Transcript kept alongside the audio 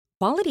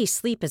Quality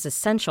sleep is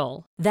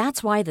essential.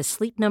 That's why the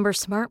Sleep Number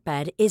Smart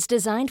Bed is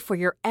designed for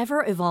your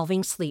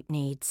ever-evolving sleep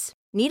needs.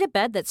 Need a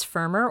bed that's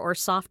firmer or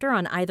softer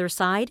on either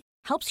side?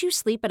 Helps you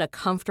sleep at a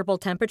comfortable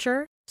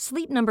temperature?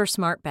 Sleep Number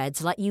Smart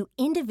Beds let you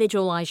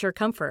individualize your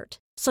comfort,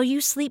 so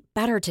you sleep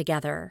better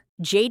together.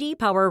 JD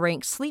Power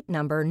ranks Sleep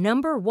Number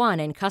number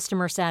 1 in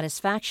customer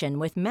satisfaction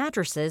with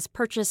mattresses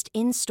purchased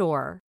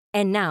in-store.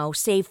 And now,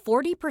 save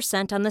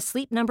 40% on the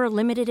Sleep Number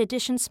Limited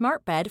Edition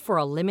Smart Bed for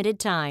a limited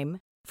time.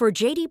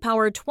 For JD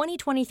Power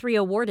 2023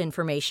 award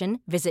information,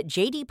 visit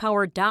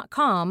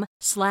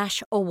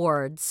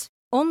jdpower.com/awards.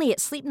 Only at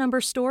Sleep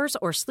Number stores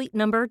or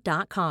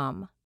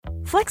sleepnumber.com.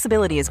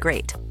 Flexibility is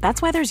great.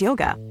 That's why there's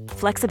yoga.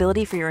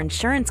 Flexibility for your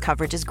insurance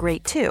coverage is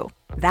great too.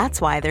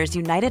 That's why there's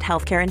United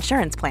Healthcare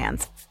Insurance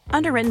Plans.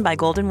 Underwritten by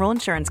Golden Rule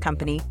Insurance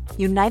Company,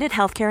 United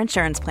Healthcare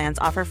Insurance Plans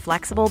offer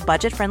flexible,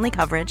 budget-friendly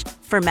coverage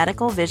for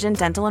medical, vision,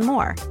 dental, and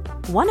more.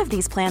 One of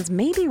these plans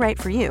may be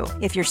right for you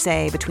if you're,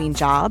 say, between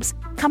jobs,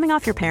 coming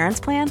off your parents'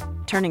 plan,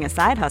 turning a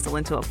side hustle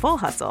into a full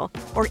hustle,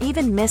 or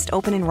even missed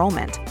open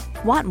enrollment.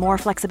 Want more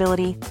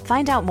flexibility?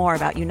 Find out more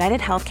about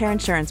United Healthcare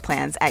Insurance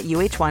Plans at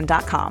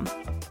uh1.com.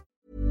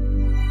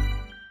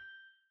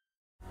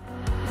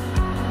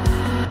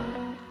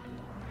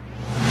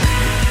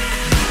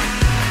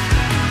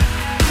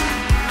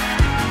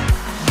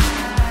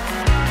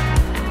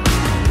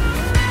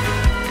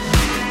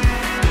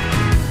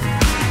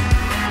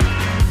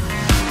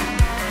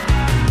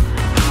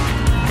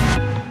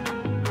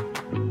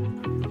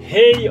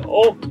 Hej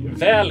och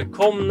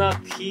välkomna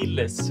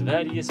till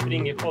Sverige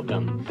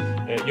Springer-podden.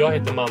 Jag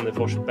heter Manne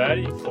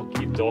Forsberg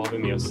och idag har vi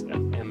med oss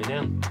en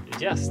eminent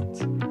gäst.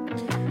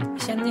 Vi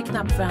känner ju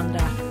knappt varandra.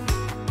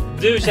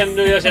 Jag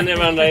känner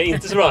varandra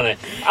inte så bra. Nej.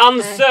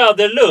 Ann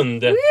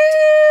Söderlund,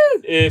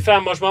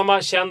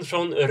 5-årsmamma, känd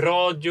från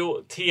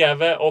radio,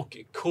 tv och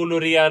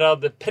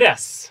kolorerad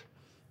press.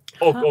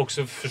 Och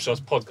också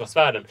förstås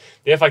podcastvärlden.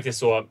 Det är faktiskt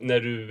så, när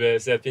du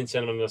säger att vi inte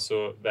känner varandra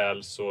så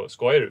väl så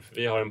skojar du. För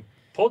vi har en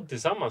podd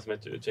tillsammans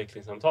med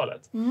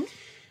Utvecklingssamtalet.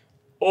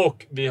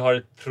 Och vi har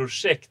ett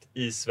projekt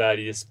i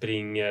Sverige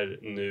Springer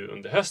nu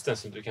under hösten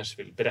som du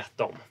kanske vill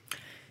berätta om.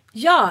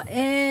 Ja,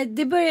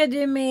 det började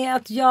ju med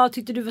att jag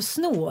tyckte du var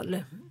snål.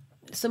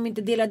 Som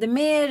inte delade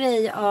med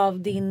dig av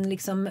din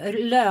liksom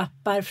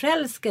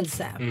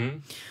löparförälskelse.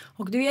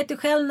 Och du vet ju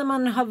själv när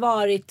man har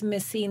varit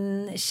med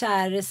sin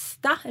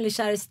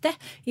käreste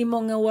i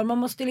många år. Man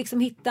måste liksom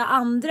hitta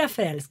andra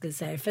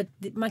förälskelser. För att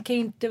man kan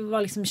ju inte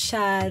vara liksom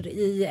kär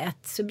i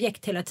ett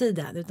subjekt hela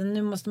tiden. Utan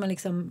nu måste man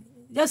liksom...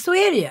 Ja, så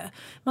är det ju.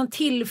 Man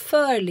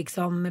tillför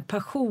liksom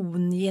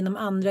passion genom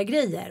andra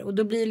grejer. Och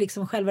då blir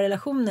liksom själva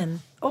relationen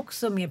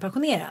också mer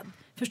passionerad.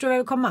 Förstår du vad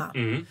jag vill komma?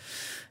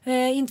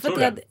 Inte för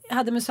att jag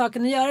hade med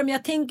saken att göra, men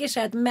jag tänker så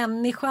här att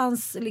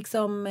människans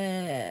liksom,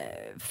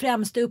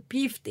 främsta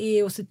uppgift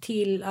är att se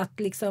till att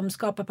liksom,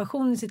 skapa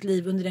passion i sitt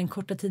liv under den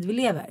korta tid vi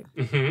lever.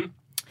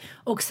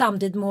 Och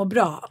samtidigt må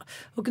bra.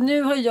 Och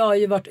nu har jag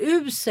ju varit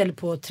usel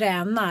på att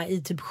träna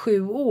i typ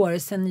 7 år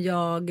sedan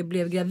jag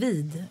blev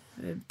gravid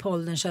på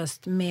ålderns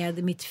höst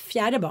med mitt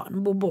 4:e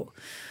barn, Bobo.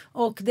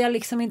 Och det har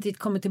liksom inte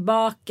kommit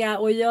tillbaka.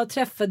 Och jag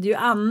träffade ju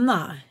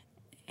Anna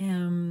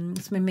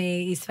som är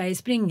med i Sverige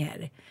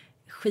Springer,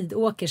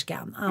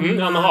 skidåkerskan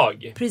Anna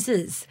Haag.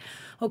 Precis.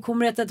 Och hon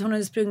berättade att hon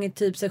hade sprungit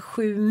typ så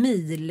 7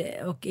 mil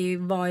och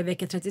var i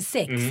vecka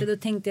 36. Så då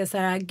tänkte jag så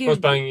här, gud. Hon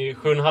sprang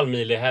 7,5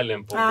 mil i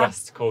helgen på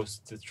West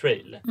Coast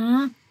Trail.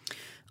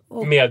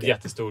 Och, med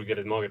jättestor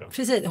gräddmage då.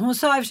 Precis. Hon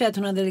sa i och för sig att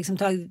hon hade liksom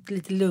tagit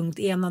lite lugnt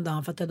ena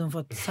dagen för att hade hon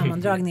fått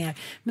sammandragningar.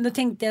 Men då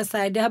tänkte jag så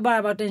här, det har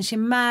bara varit en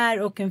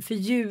chimär och en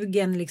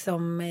förljugen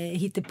liksom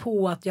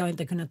hittepå att jag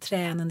inte har kunnat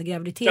träna under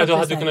graviditet. Ja, då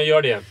hade du kunnat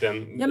göra det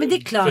egentligen. Ja, men det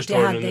är klart jag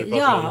hade.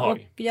 Ja, och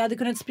jag hade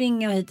kunnat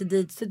springa hit och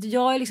dit. Så att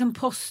jag är liksom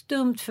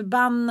postumt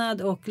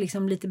förbannad och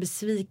liksom lite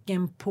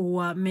besviken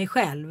på mig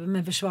själv.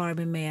 Men försvarar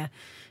mig med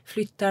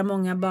flyttar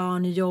många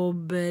barn,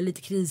 jobb,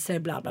 lite kriser,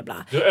 bla bla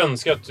bla. Du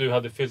önskar att du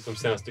hade fyllt de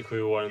senaste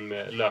 7 åren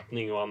med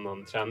löpning och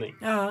annan träning.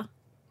 Ja.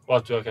 Och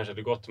att du kanske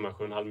hade gått de här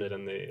 7,5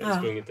 milen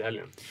sprungit i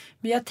helgen.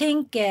 Men jag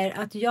tänker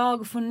att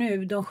jag får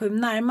nu de 7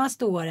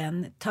 närmaste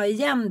åren ta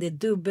igen det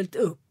dubbelt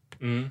upp.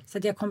 Så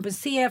att jag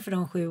kompenserar för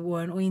de 7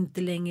 åren och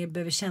inte längre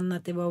behöver känna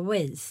att det var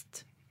waste.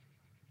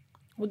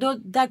 Och då,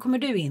 där kommer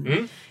du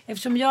in.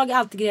 Eftersom jag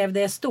alltid gräver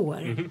där jag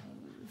står.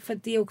 För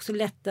att det är också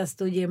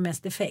lättast och ger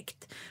mest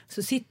effekt.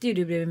 Så sitter ju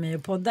du bredvid mig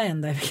och poddar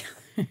en dag.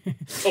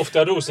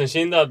 Ofta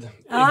rosenkindad,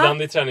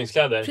 ibland i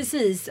träningskläder.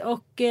 Precis,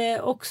 och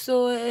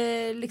också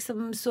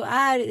liksom så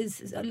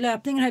är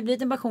löpningen har ju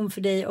blivit en passion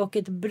för dig och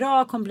ett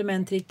bra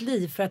komplement till ditt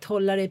liv för att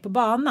hålla dig på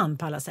banan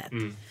på alla sätt.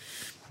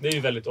 Det är ju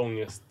väldigt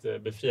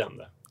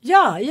ångestbefriande.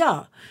 Ja.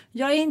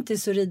 Jag är inte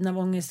så riden av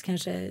ångest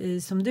kanske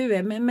som du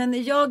är.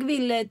 Men jag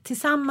ville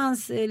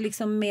tillsammans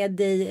liksom med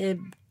dig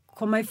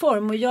komma i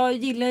form. Och jag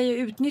gillar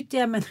ju att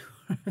utnyttja människor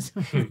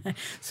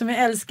som jag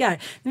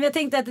älskar. Men jag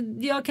tänkte att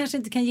jag kanske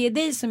inte kan ge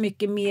dig så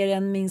mycket mer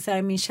än min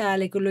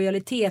kärlek och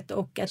lojalitet.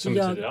 Och att som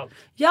jag,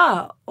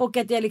 ja, och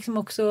att jag liksom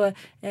också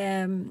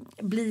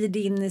blir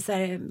din så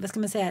här, vad ska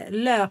man säga,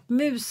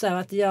 löpmusa. Och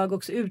att jag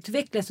också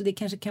utvecklas. Och det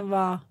kanske kan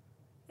vara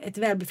ett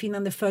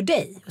välbefinnande för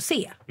dig att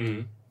se.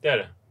 Det är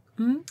det.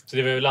 Så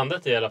det vi har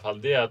landat i alla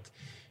fall, det är att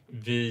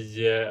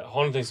vi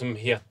har någonting som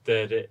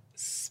heter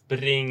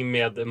spring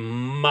med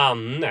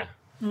manne.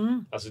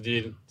 Alltså det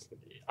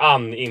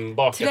är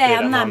inbakat.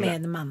 Träna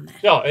med manne.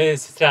 Ja,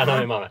 träna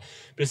med manne.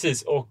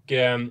 Precis, och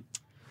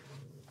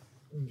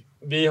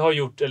vi har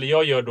gjort, eller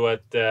jag gör då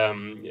ett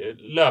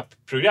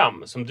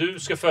löpprogram som du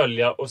ska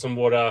följa och som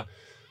våra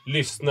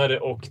lyssnare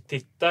och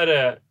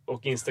tittare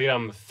och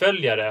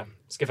Instagram-följare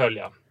ska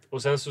följa.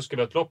 Och sen så ska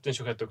vi ha ett lopp den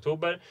 26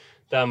 oktober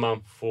där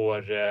man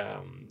får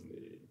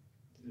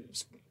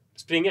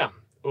springa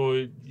och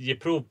ge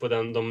prov på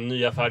de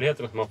nya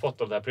färdigheterna som man har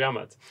fått av det här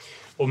programmet.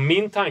 Och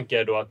min tanke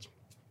är då att,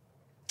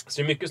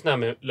 så det är mycket sån här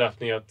med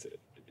löpning att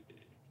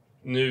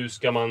nu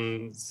ska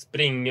man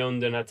springa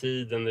under den här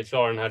tiden,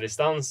 klara den här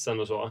distansen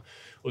och så.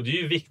 Och det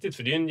är ju viktigt,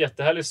 för det är en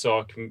jättehärlig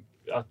sak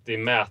att det är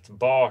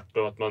mätbart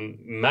och att man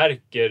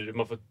märker,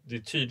 det är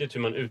tydligt hur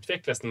man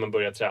utvecklas när man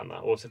börjar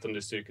träna, oavsett om det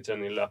är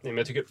styrketräning eller löpning. Men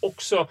jag tycker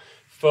också,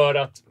 för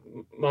att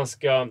man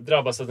ska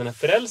drabbas av den här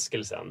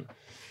förälskelsen,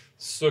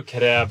 så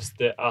krävs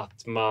det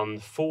att man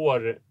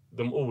får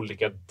de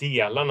olika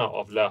delarna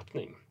av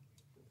löpning.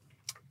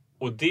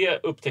 Och det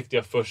upptäckte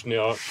jag först när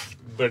jag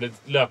började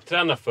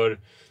löpträna för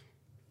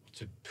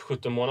typ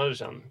 17 månader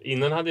sedan.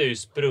 Innan hade jag ju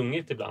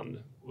sprungit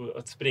ibland. Och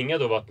att springa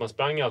då var att man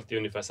sprang alltid i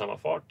ungefär samma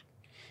fart.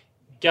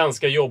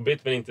 Ganska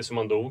jobbigt, men inte så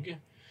man dog.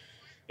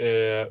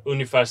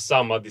 Ungefär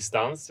samma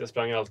distans. Jag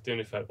sprang alltid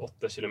ungefär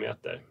 8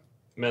 kilometer.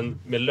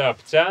 Men med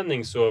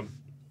löpträning så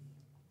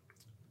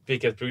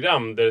fick jag ett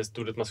program där det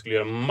stod att man skulle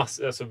göra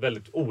alltså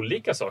väldigt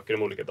olika saker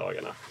de olika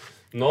dagarna.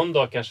 Någon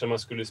dag kanske man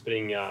skulle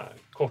springa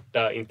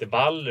korta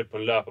intervaller på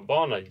en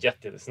löparbana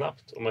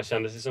jättesnabbt. Och man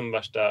kände sig som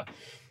värsta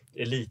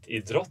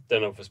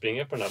elitidrotten att få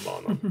springa på den här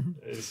banan.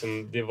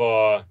 Det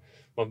var,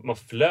 man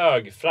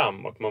flög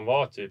fram och man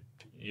var typ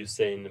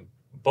Usain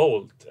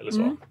Bolt eller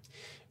så.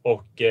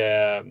 Och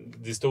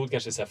det stod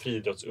kanske så här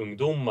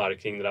friidrottsungdomar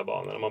kring den där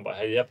banan. Och man bara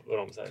hejade på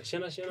dem så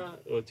här, tjena.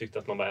 Och tyckte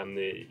att man var en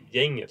i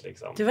gänget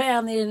liksom. Du var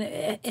en i den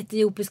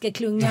etiopiska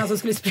klungan som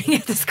skulle springa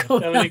till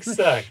skolan. Ja, men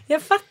exakt.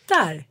 Jag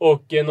fattar.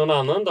 Och någon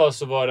annan dag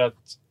så var det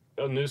att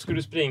nu skulle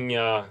du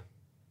springa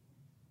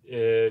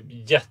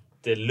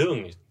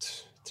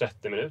jättelugnt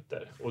 30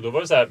 minuter. Och då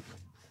var det så här,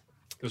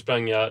 då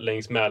sprang jag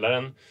längs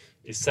Mälaren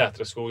i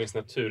Sätraskogens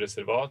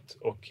naturreservat,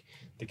 och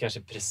det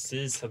kanske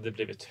precis hade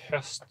blivit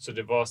höst, så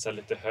det var så här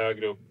lite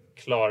högre och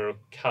klarare och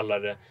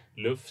kallare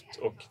luft,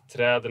 och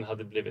träden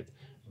hade blivit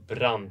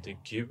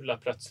brandgula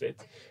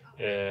plötsligt.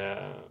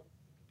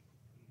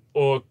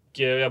 Och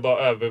jag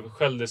bara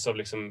översköljdes av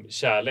liksom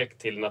kärlek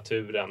till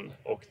naturen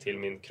och till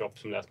min kropp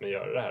som lät mig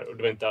göra det här. Och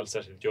det var inte alls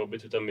särskilt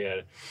jobbigt, utan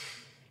mer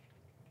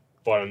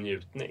bara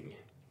njutning.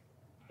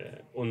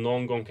 Och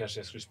någon gång kanske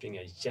jag skulle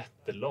springa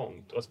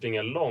jättelångt. Och att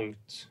springa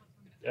långt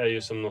är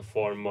ju som någon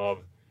form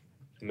av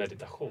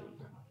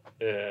meditation.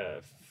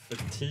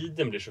 För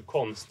tiden blir så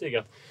konstig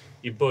att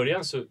i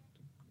början så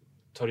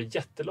tar det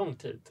jättelång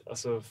tid.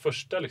 Alltså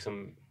första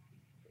liksom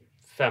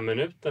 5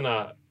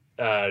 minuterna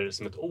är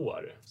som ett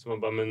år. Så man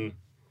bara, men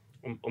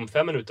om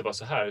 5 minuter var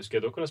så här, hur ska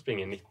jag då kunna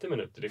springa i 90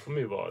 minuter? Det kommer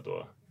ju vara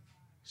då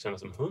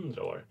kännas som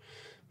 100 år.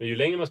 Men ju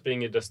längre man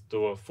springer,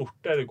 desto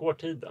fortare går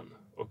tiden.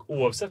 Och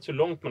oavsett hur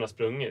långt man har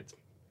sprungit.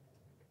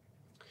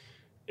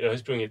 Jag har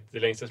sprungit, det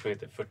längsta jag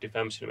sprungit är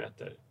 45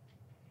 kilometer.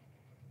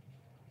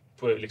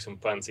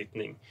 På en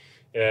sittning.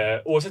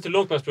 Oavsett hur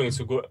långt man har sprungit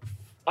så går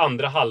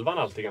andra halvan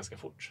alltid ganska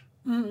fort.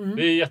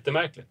 Det är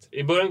jättemärkligt.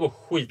 I början går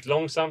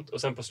skitlångsamt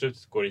och sen på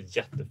slutet går det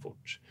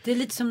jättefort. Det är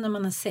lite som när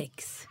man har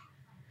sex.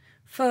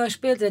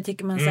 Förspelet där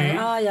tycker man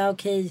säger,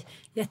 okej,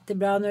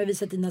 jättebra, nu har du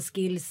visat dina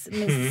skills,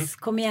 men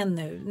kom igen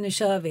nu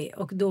kör vi,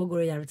 och då går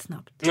det jävligt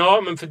snabbt.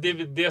 Ja, men för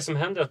det som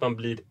händer är att man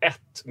blir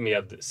ett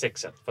med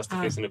sexet, fast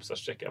det finns en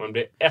uppstartsträcka. Man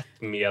blir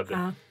ett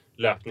med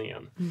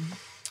löpningen.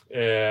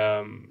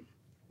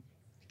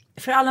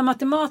 För alla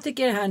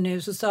matematiker här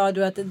nu så sa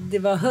du att det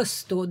var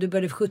höst då, du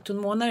började för 17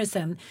 månader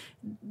sedan.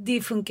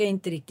 Det funkar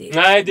inte riktigt.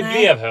 Nej, det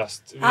blev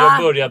höst.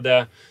 Jag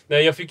började,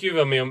 jag fick ju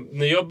vara med om,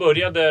 när jag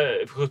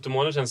började för 17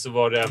 månader sedan så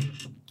var det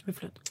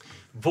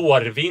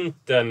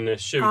vårvintern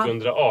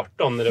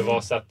 2018 när det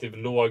var så att det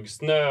låg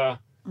snö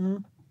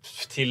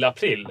till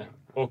april.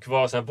 Och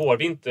var så här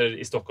vårvinter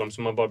i Stockholm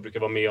som man bara brukar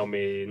vara med om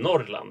i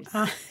Norrland.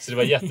 Så det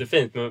var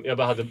jättefint. Men jag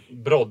bara hade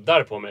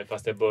broddar på mig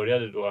fast jag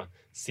började då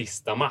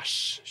sista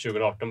mars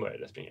 2018 började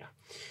jag springa.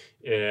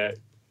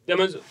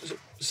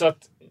 Så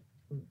att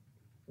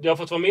jag har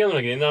fått vara med om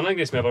några grejer. En annan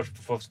grej som jag har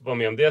fått vara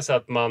med om, det är så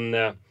att man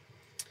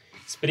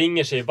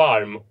springer sig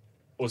varm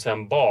och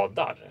sen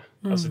badar.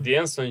 Alltså det är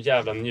en sån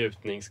jävla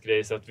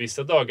njutningsgrej så att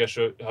vissa dagar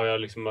så har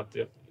jag liksom att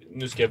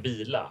nu ska jag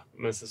vila.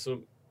 Men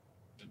så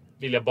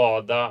vill jag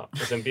bada och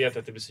sen vet jag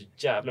att det blir så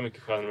jävla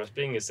mycket skönare när jag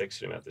springer 6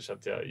 kilometer, så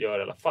att jag gör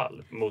i alla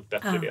fall mot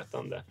bättre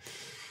vetande.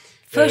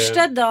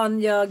 Första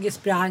dagen jag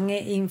sprang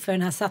inför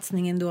den här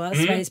satsningen då,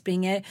 Sverige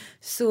springer,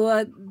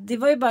 så det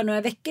var ju bara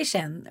några veckor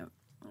sedan.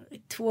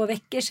 2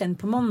 veckor sedan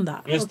på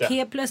måndag. Och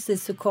helt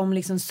plötsligt så kom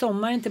liksom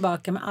sommaren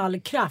tillbaka med all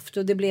kraft.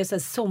 Och det blev så här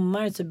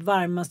sommarens typ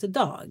varmaste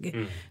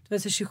dag. Det var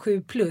så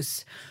 27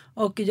 plus.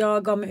 Och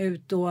jag gav mig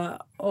ut då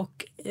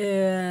och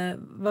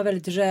var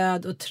väldigt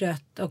röd och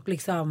trött och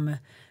liksom,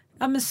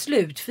 ja men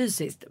slut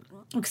fysiskt.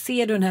 Och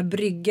ser du den här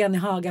bryggan i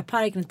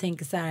Hagaparken och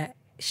tänker så här,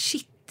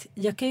 shit,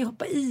 jag kan ju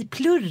hoppa i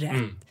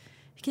plurret.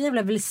 Vilken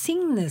jävla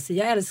välsignelse.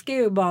 Jag älskar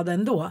ju att bada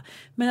ändå.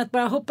 Men att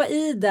bara hoppa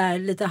i där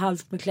lite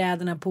halvt med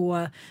kläderna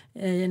på,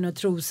 några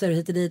trosor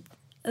hit och dit.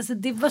 Alltså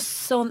det var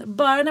sån,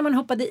 bara när man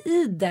hoppade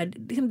i där,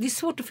 det är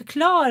svårt att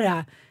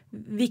förklara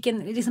vilken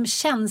liksom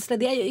känsla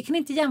det är. Jag kan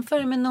inte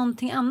jämföra med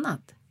någonting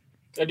annat.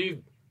 Ja, det är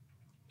ju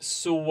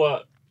så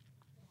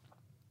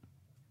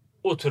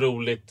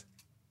otroligt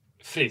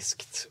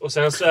friskt. Och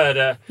sen så är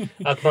det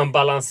att man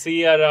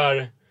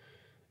balanserar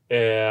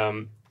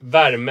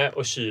värme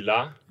och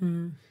kyla.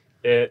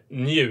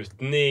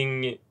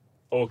 Njutning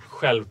och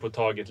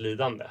självpåtaget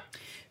lidande.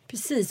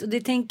 Precis, och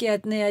det tänker jag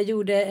att när jag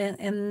gjorde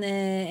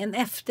en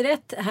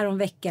efterrätt här om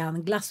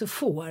veckan, glass och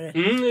får.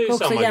 Jag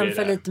också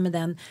jämföra lite med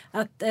den.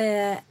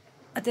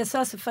 Att jag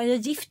sa så, fan jag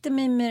gifter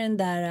mig med den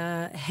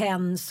där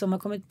hen som har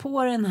kommit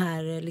på den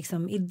här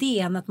liksom,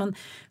 idén. Att man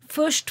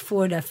först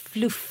får det där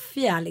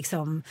fluffiga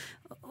liksom,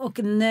 och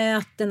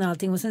nöten och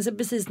allting. Och sen så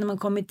precis när man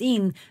kommit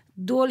in,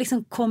 då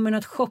liksom kommer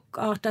något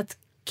chockartat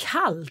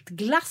kallt,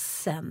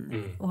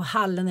 glassen och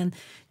hallonen.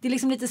 Det är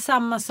liksom lite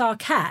samma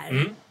sak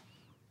här.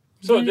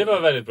 Så det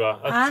var väldigt bra.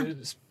 Att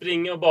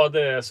springa och bada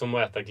är som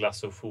att äta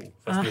glass och fo,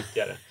 fast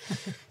nyttigare.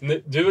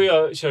 Du och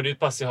jag körde ju ett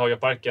pass i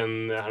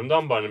Hagaparken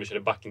häromdagen bara när vi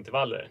körde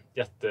backintervaller.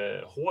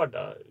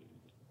 Jättehårda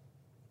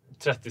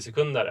 30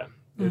 sekunder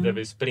där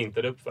vi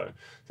sprintade upp för.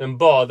 Sen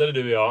badade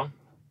du och jag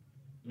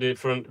vid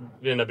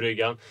den där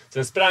bryggan.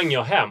 Sen sprang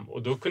jag hem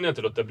och då kunde jag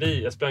inte låta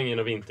bli. Jag sprang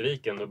genom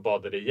Vinterviken och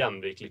badade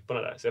igen vid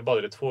klipporna där. Så jag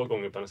badade 2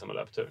 gånger på en samma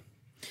löptur.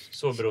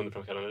 Så beroende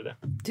på det.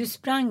 Du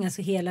sprang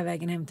alltså hela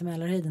vägen hem till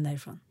Mälarhöjden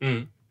därifrån?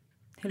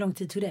 Hur lång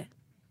tid tog det?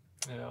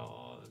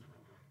 Ja,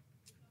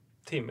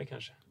 timme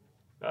kanske.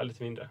 Ja,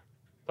 lite mindre.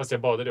 Fast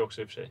jag badade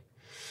också i och för sig.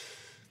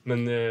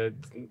 Men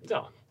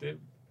ja,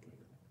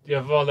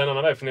 jag valde en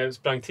annan väg. För när jag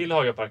sprang till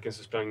Hagaparken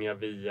så sprang jag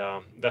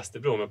via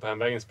Västerbron. Men på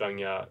hemvägen sprang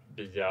jag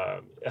via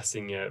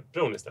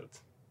Essingebron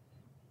istället.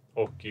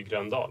 Och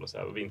Gröndal och så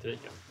här, och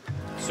Vinterviken.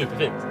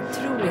 Superfint.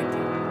 Otroligt.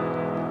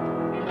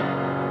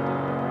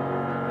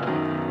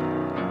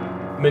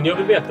 Men jag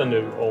vill veta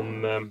nu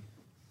om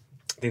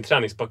din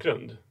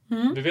träningsbakgrund.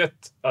 Du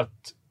vet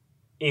att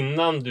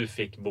innan du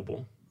fick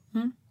Bobo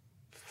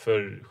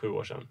för 7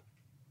 år sedan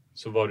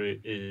så var du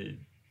i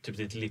typ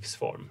ditt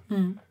livsform.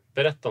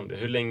 Berätta om det.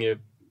 Hur länge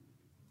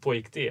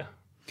pågick det?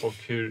 Och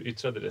hur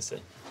yttrade det sig?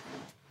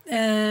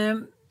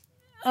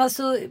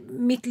 Alltså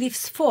mitt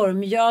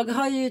livsform. Jag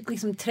har ju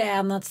liksom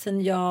tränat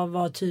sedan jag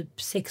var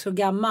typ 6 år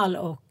gammal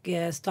och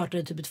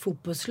startade typ ett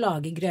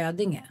fotbollslag i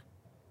Grödinge.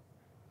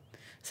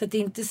 Så att det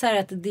är inte så här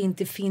att det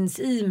inte finns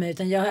i mig.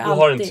 Utan jag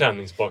har en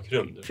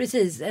träningsbakgrund.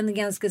 Precis, en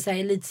ganska så här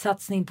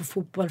elitsatsning på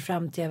fotboll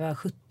fram till jag var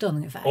 17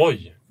 ungefär.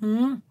 Oj!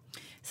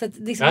 Så att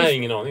liksom, jag har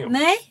ingen aning om.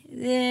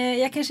 Nej,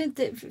 jag kanske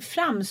inte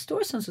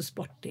framstår som så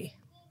sportig.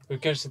 Du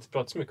kanske inte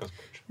pratar så mycket om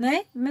sport.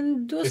 Nej,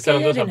 men då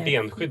ska jag det nu.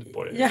 Benskydd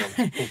på dig. Ja,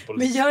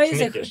 men jag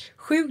är så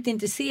sjukt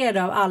intresserad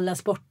av alla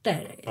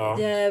sporter. Ja.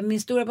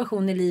 Min stora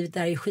passion i livet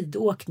är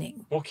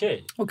skidåkning.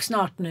 Okej. Och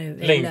snart nu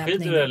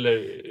längdskidor eller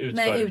utför?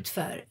 Nej,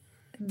 utför.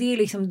 Det är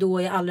liksom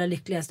då jag är allra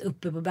lyckligast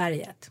uppe på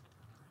berget.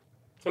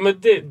 Ja,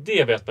 men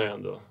det vet man ju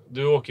ändå.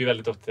 Du åker ju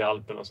väldigt ofta till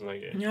Alperna och sådana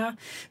grejer. Ja,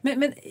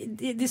 men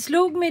det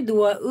slog mig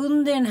då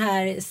under den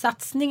här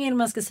satsningen,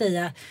 man ska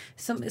säga,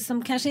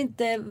 som kanske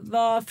inte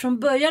var från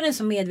början en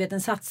så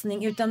medveten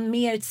satsning, utan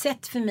mer ett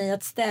sätt för mig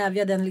att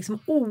stävja den liksom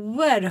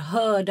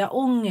oerhörda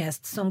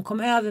ångest som kom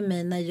över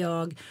mig när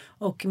jag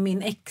och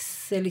min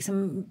ex,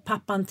 liksom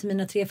pappan till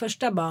mina 3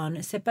 första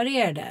barn,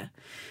 separerade.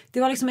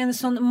 Det var liksom en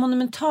sån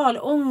monumental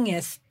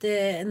ångest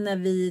när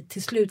vi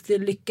till slut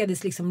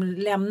lyckades liksom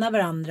lämna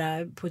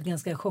varandra på ett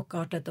ganska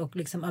chockartat och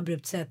liksom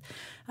abrupt sätt.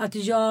 Att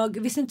jag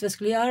visste inte vad jag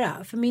skulle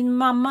göra. För min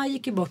mamma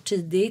gick ju bort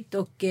tidigt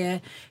och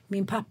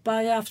min pappa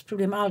har haft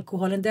problem med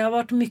alkoholen. Det har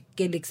varit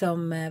mycket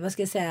liksom, vad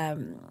ska jag säga,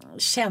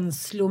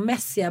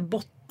 känslomässiga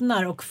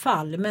bottnar och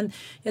fall. Men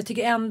jag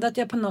tycker ändå att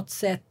jag på något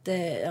sätt...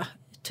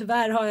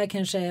 Tyvärr har jag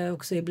kanske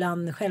också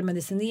ibland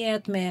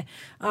självmedicinerat med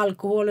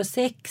alkohol och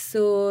sex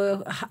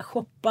och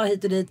shoppa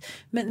hit och dit.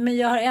 Men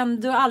jag har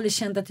ändå aldrig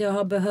känt att jag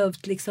har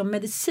behövt liksom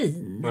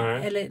medicin.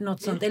 Eller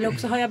något sånt. Eller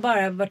också har jag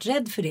bara varit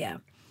rädd för det.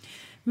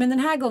 Men den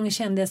här gången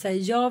kände jag så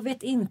här, jag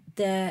vet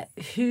inte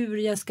hur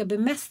jag ska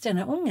bemästra den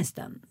här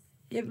ångesten.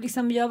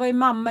 Jag var ju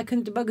mamma, jag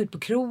kunde inte bara gå ut på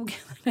krog.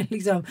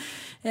 liksom.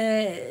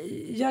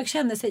 Jag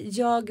kände så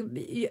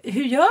här,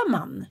 hur gör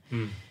man?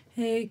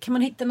 Kan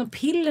man hitta något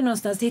piller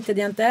någonstans? Det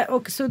hittade jag inte.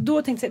 Och så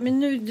då tänkte jag, men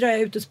nu drar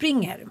jag ut och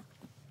springer.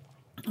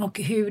 Och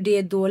hur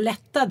det då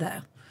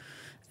lättade.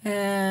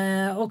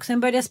 Och sen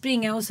började jag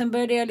springa och sen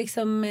började jag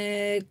liksom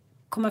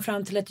komma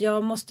fram till att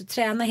jag måste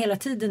träna hela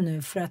tiden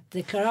nu för att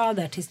klara av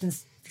det här tills den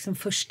liksom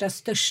första,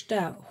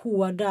 största,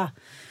 hårda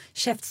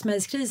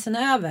käftsmällskrisen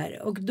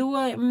över. Och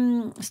då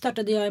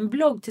startade jag en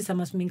blogg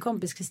tillsammans med min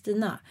kompis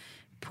Kristina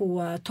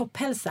på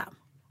Topphälsa.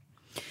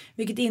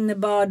 Vilket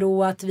innebar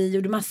då att vi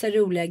gjorde massa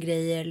roliga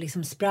grejer.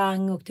 Liksom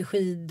sprang, åkte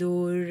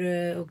skidor,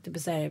 åkte på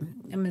så här,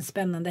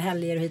 spännande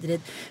helger och hit och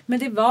dit. Men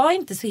det var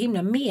inte så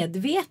himla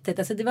medvetet.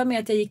 Alltså det var mer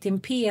att jag gick till en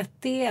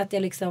PT, att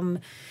jag liksom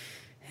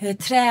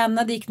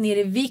tränade, gick ner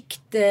i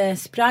vikt,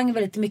 sprang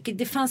väldigt mycket.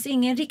 Det fanns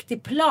ingen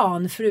riktig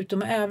plan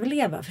förutom att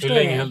överleva. Hur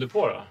länge höll du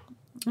på då?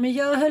 Men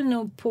jag höll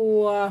nog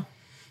på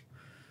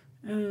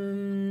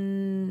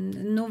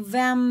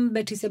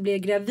november tills jag blev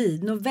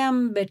gravid.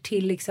 November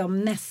till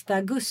liksom nästa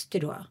augusti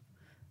då.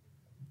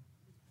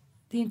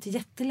 Det är ju inte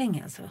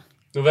jättelänge alltså.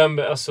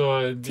 November, alltså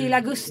till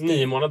augusti.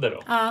 9 månader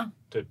då? Ja.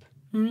 Typ.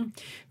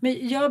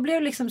 Men jag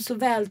blev liksom så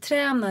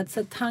vältränad så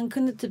att han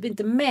kunde typ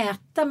inte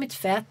mäta mitt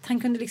fett. Han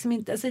kunde liksom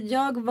inte, alltså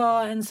jag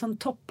var en sån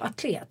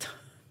toppatlet.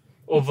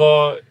 Och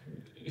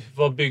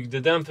vad byggde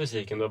den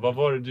fysiken då? Vad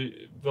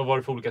var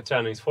det för olika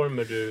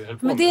träningsformer du höll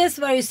på med? Men dels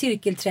var det ju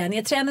cirkelträning.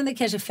 Jag tränade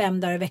kanske 5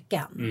 dagar i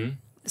veckan.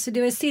 Så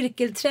det var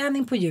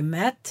cirkelträning på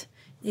gymmet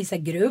i så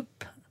här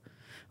grupp.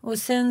 Och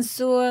sen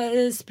så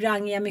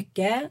sprang jag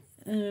mycket.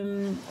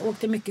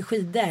 Åkte mycket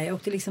skidor. Jag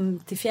åkte liksom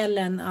till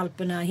fjällen,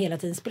 Alperna hela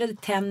tiden. Spelade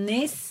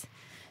tennis.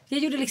 Jag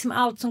gjorde liksom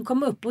allt som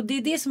kom upp. Och det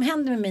är det som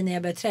händer med mig när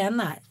jag börjar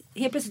träna.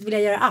 Helt plötsligt vill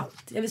jag göra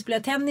allt. Jag vill spela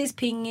tennis,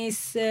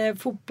 pingis,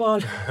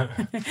 fotboll.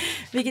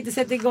 Vilket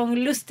sätter igång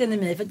lusten i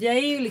mig. För att jag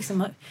är ju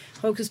liksom,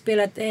 har också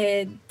spelat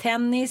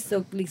tennis.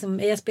 Och liksom,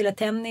 jag spelar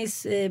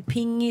tennis,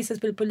 pingis, jag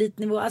spelar på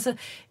elitnivå. Alltså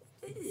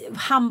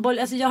handboll.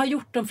 Alltså jag har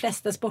gjort de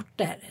flesta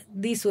sporter.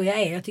 Det är så jag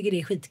är. Jag tycker det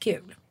är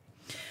skitkul.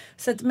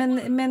 Så att,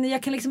 men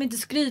jag kan liksom inte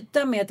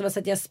skryta med att det var så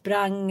att jag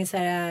sprang så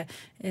här,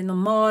 någon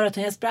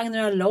maraton. Jag sprang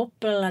några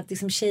lopp eller något,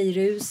 liksom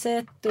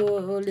Tjejruset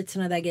och lite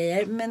såna där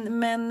grejer.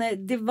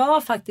 Men det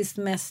var faktiskt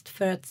mest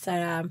för att så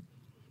här,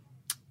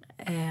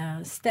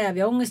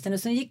 stävja ångesten. Och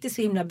så gick det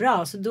så himla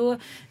bra. Så då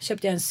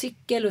köpte jag en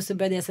cykel och så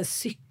började jag så här,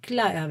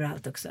 cykla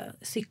överallt också.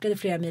 Cyklade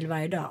flera mil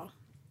varje dag.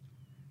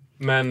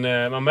 Men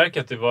man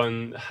märker att det var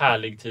en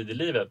härlig tid i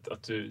livet.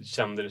 Att du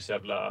kände dig så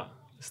jävla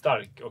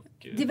stark och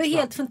det var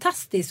helt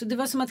fantastiskt. Och det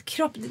var som att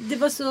det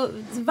var så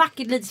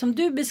vackert, lite som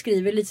du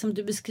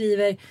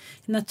beskriver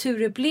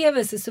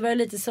naturupplevelse. Så var det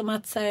lite som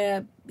att så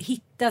här,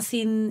 hitta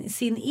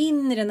sin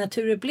inre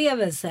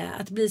naturupplevelse.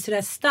 Att bli så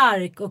där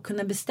stark och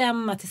kunna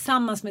bestämma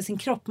tillsammans med sin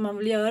kropp vad man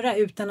vill göra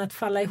utan att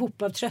falla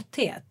ihop av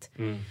trötthet.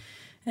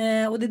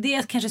 Och det är det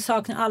jag kanske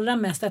saknar allra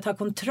mest. Att ha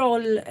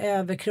kontroll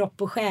över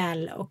kropp och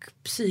själ och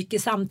psyke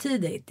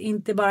samtidigt.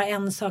 Inte bara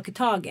en sak i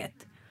taget.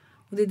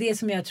 Och det är det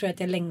som jag tror att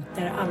jag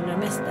längtar allra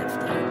mest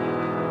efter.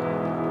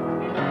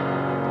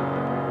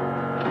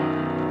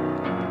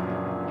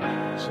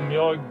 Som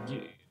jag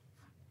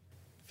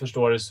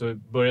förstår det så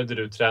började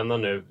du träna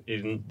nu i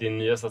din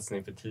nya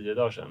satsning för 10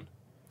 dagar sedan.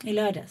 I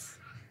lördags.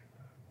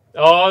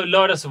 Ja,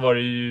 lördag så var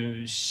det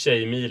ju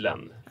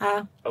Tjejmilen.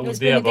 Ja, och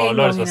det var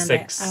lördag var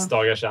 6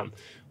 dagar sedan.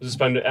 Och så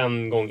sprang du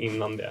en gång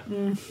innan det.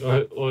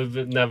 Och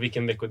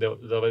vilken vecka då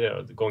var det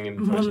då?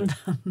 Gången måndag.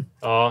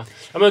 Ja,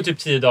 men typ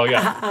 10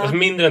 dagar. Alltså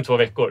mindre än 2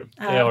 veckor.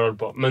 Jag har hållit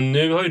på. Men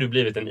nu har ju du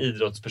blivit en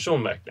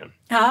idrottsperson verkligen.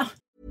 Ja.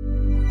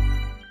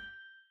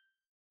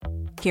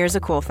 Here's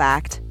a cool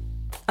fact.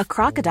 A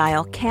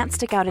crocodile can't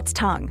stick out its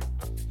tongue.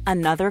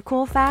 Another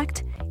cool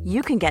fact,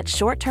 you can get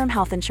short-term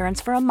health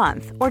insurance for a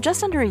month or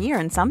just under a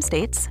year in some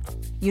states.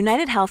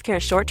 United Healthcare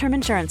short-term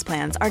insurance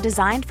plans are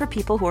designed for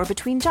people who are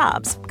between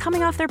jobs,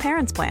 coming off their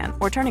parents' plan,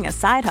 or turning a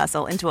side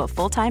hustle into a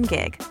full-time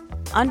gig.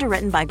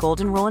 Underwritten by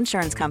Golden Rule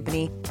Insurance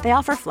Company, they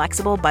offer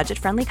flexible,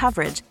 budget-friendly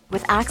coverage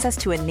with access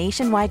to a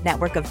nationwide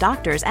network of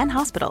doctors and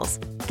hospitals.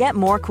 Get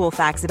more cool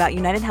facts about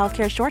United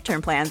Healthcare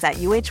short-term plans at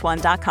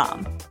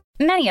uh1.com.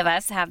 Many of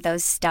us have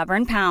those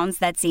stubborn pounds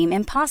that seem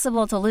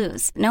impossible to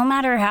lose, no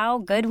matter how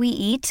good we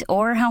eat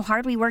or how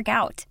hard we work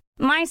out.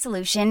 My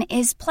solution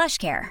is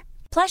PlushCare.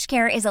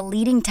 PlushCare is a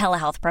leading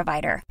telehealth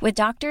provider with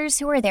doctors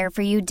who are there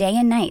for you day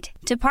and night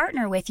to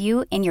partner with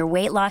you in your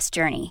weight loss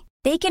journey.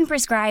 They can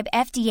prescribe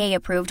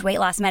FDA-approved weight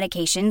loss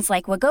medications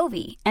like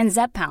Wegovy and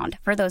Zepbound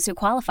for those who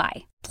qualify.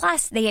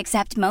 Plus, they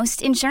accept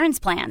most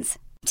insurance plans.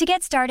 To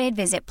get started,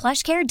 visit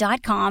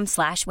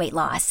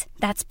plushcare.com/weightloss.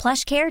 That's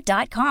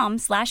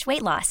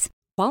plushcare.com/weightloss.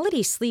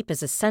 Quality sleep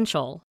is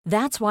essential.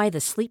 That's why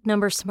the Sleep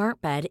Number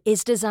Smart Bed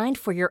is designed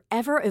for your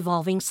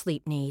ever-evolving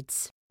sleep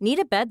needs. Need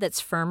a bed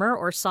that's firmer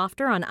or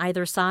softer on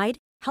either side?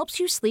 Helps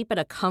you sleep at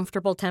a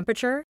comfortable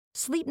temperature?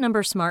 Sleep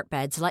Number Smart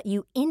Beds let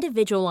you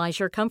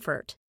individualize your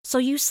comfort, so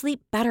you sleep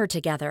better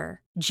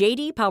together.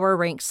 JD Power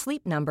ranks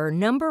Sleep Number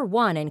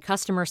 #1 in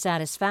customer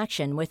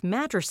satisfaction with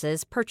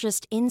mattresses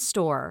purchased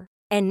in-store.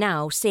 And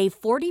now, save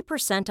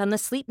 40% on the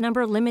Sleep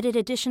Number Limited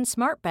Edition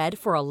Smart Bed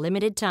for a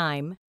limited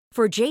time.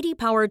 For JD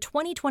Power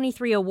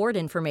 2023 award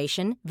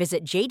information,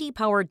 visit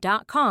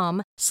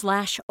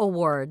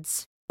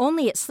jdpower.com/awards.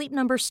 Only at Sleep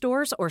Number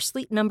stores or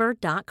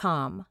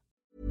sleepnumber.com.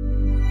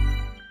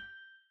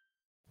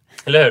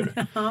 Eller hur?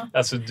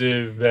 Alltså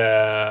du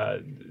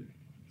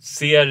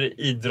ser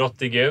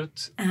idrottig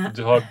ut.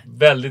 Du har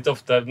väldigt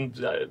ofta,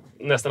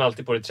 nästan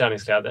alltid på dig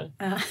träningskläder.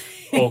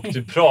 Och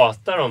du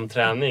pratar om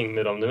träning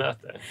med dem du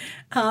möter.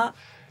 Ja.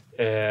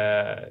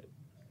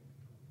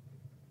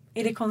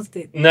 Är det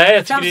konstigt? Nej,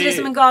 jag framstår det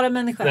som en galen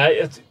människa? Nej,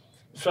 jag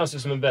framstår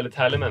som en väldigt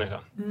härlig människa.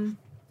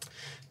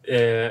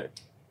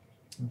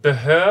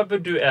 Behöver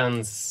du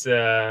ens...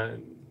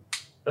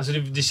 alltså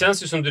det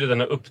känns ju som du redan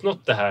har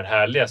uppnått det här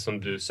härliga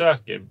som du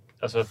söker.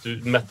 Alltså att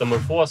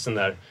metamorfosen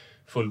är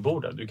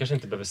fullbordad. Du kanske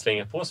inte behöver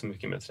slänga på så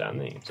mycket med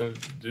träning.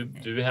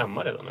 Du är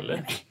hemma redan, eller?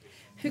 Nej,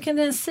 hur kan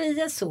du ens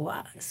säga så?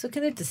 Så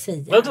kan du inte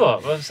säga.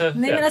 Vadå? Vad säger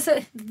Nej, men alltså,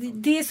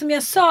 det som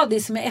jag sa, det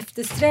som jag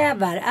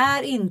eftersträvar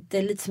är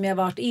inte lite som jag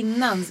varit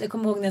innan. Jag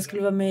kommer ihåg när jag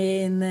skulle vara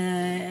med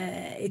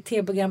i ett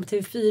tv-program på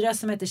TV4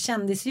 som heter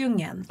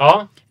Kändisdjungeln.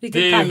 Ja, riktigt det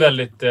är ju pajigt.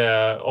 väldigt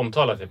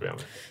omtalat det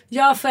programmet.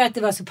 Ja, för att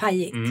det var så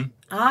pajigt.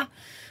 Ja.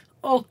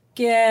 Och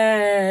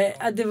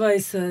det var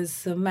ju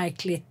så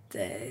märkligt.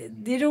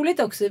 Det är roligt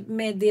också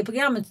med det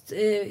programmet,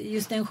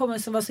 just den showen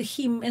som var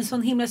en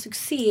sån himla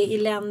succé i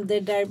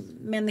länder där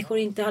människor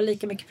inte har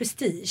lika mycket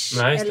prestige.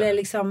 Nej, eller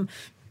liksom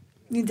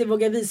inte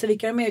vågar visa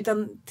vilka de är,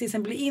 utan till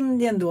exempel i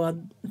Indien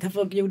då, där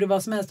folk gjorde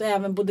vad som helst och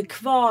även bodde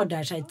kvar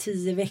där så här,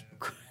 10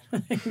 veckor.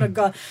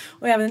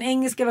 Och även den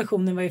engelska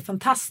versionen var ju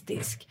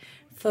fantastisk.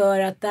 För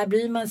att där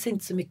bryr man sig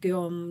inte så mycket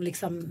om,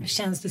 liksom,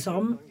 känns det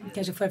som,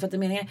 kanske förutfattade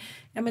meningar.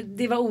 Ja, men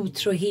det var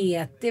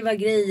otrohet, det var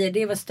grejer,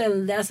 det var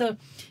stölder. Alltså,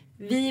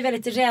 vi är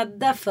väldigt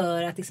rädda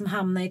för att liksom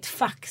hamna i ett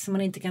fack som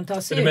man inte kan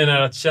ta sig ur. Du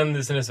menar att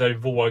kändisen i Sverige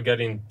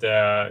vågar inte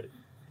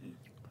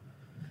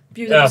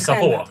bjuda ösa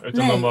på, utan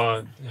Nej. de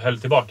bara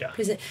höll tillbaka?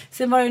 Precis.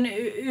 Sen var det en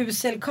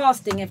usel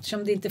casting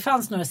eftersom det inte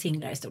fanns några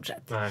singlar i stort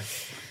sett. Nej.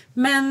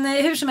 Men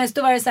hur som helst,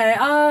 då var det så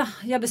här,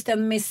 jag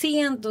bestämde mig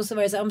sent och så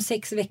var det så här, om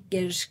 6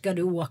 veckor ska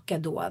du åka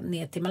då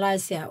ner till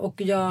Malaysia.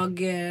 Och jag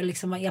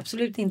liksom var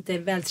absolut inte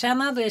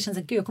vältränad och jag kände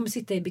att gud, jag kommer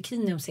sitta i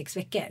bikini om 6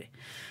 veckor.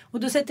 Och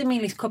då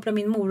kopplar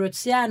min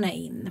morotshjärna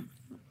in.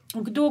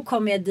 Och då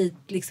kom jag dit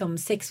liksom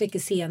 6 veckor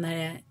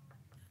senare,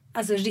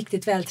 alltså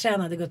riktigt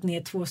vältränad, gått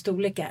ner 2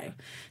 storlekar.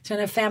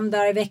 Tränade 5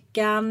 dagar i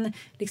veckan,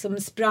 liksom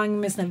sprang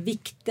med såna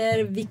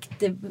vikter,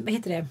 vad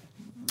heter det?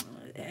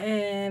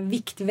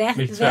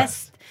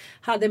 Viktväst.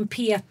 Hade en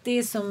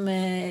PT som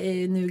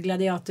är nu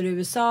gladiator i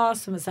USA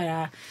som är så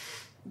här,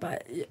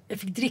 jag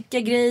fick dricka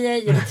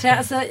grejer,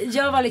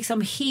 jag var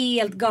liksom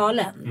helt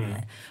galen.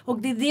 Och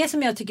det är det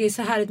som jag tycker är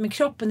så härligt med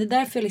kroppen. Det är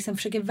därför jag liksom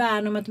försöker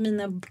värna om att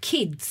mina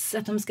kids,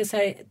 att de ska så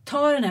här,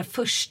 ta den här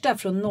första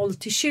från 0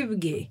 till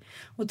 20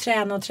 och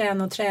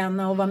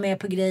träna och vara med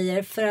på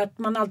grejer, för att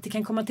man alltid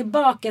kan komma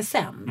tillbaka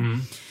sen.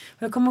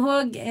 Jag kommer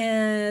ihåg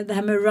det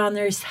här med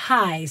runners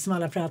high som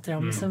alla pratar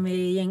om. Som är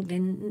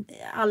egentligen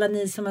alla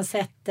ni som har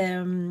sett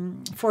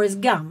Forrest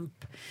Gump.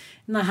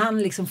 När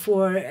han liksom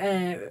får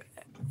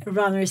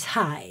runners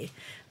high.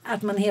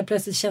 Att man helt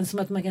plötsligt känns som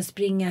att man kan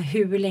springa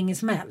hur länge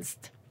som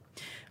helst.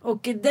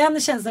 Och den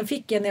känslan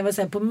fick jag när jag var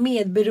så här på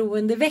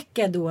medberoende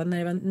vecka då, när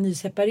jag var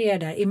nyseparerad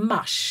där i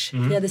mars.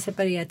 Vi hade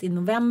separerat i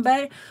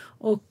november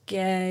och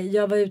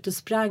jag var ute och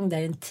sprang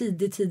där en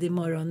tidig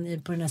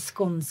morgon på den här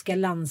skånska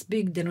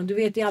landsbygden, och du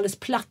vet, det är alldeles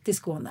platt i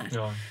Skåne.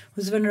 Ja.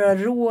 Och så var det några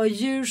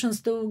rådjur som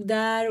stod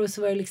där och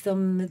så var det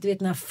liksom, du vet,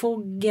 den här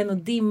foggen och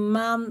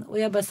dimman, och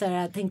jag bara så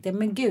här tänkte,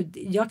 men gud,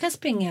 jag kan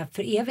springa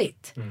för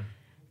evigt.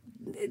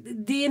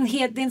 Det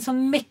är en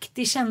sån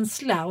mäktig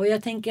känsla, och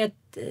jag tänker att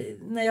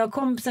när jag har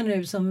kompisar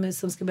nu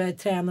som ska börja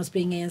träna och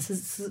springa igen,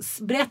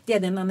 så berättar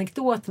jag den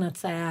anekdoten att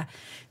så här,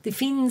 det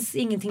finns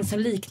ingenting som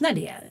liknar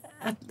det.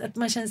 Att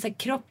man känner så här,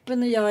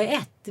 kroppen och jag är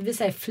ett. Det vill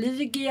säga,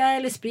 flyger jag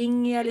eller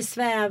springer jag eller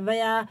svävar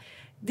jag?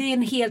 Det är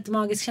en helt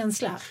magisk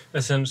känsla.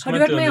 Men sen har du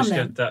varit med om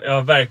den?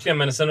 Ja, verkligen.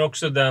 Men sen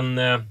också den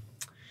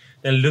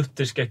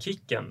lutherska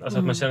kicken. Alltså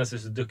att man känner sig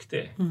så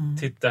duktig.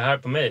 Titta här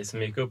på mig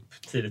som gick upp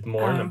tidigt på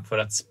morgonen för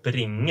att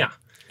springa.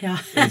 Ja.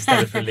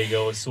 Istället för att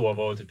ligga och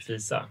sova och typ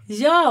fisa.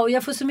 Ja, och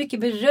jag får så mycket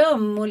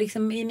beröm och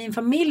liksom i min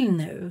familj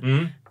nu.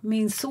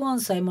 Min son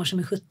sa i morse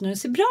med 17 år,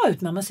 ser bra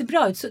ut mamma, ser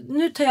bra ut. Så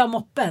nu tar jag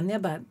moppen.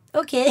 Jag bara,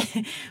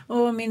 okej.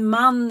 Och min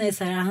man är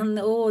så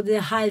här, det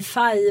är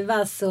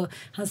high-fivas, och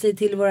han säger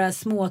till våra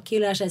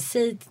småkillar så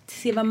här,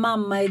 se vad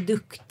mamma är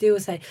duktig,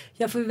 och så här.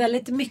 Jag får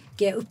väldigt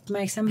mycket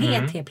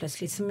uppmärksamhet helt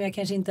plötsligt som jag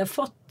kanske inte har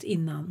fått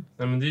innan.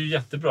 Nej, men det är ju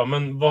jättebra.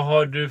 Men vad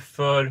har du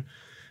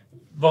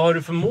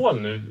för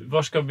mål nu?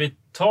 Var ska vi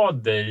ta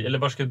dig, eller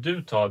var ska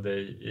du ta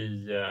dig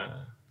i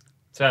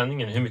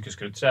träningen? Hur mycket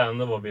ska du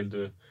träna? Vad vill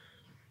du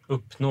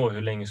uppnå?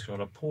 Hur länge ska du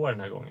hålla på den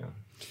här gången?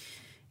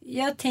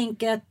 Jag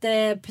tänker att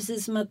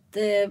precis som att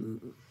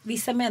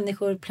vissa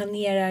människor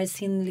planerar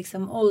sin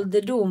liksom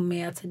ålderdom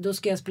med att då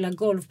ska jag spela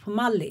golf på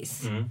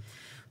Mallis.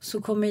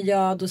 Så kommer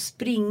jag då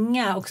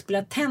springa och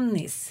spela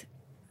tennis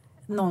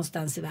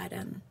någonstans i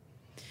världen.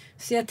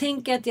 Så jag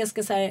tänker att jag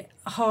ska så här,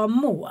 ha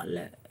mål.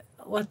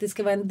 Och att det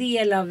ska vara en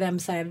del av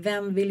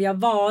vem vill jag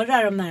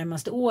vara de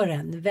närmaste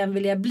åren? Vem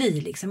vill jag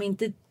bli? Liksom,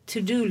 inte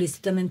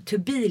to-do-list utan en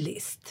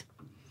to-be-list.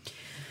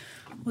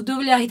 Och då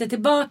vill jag hitta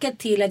tillbaka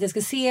till att jag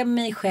ska se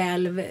mig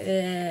själv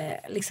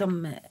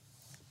liksom,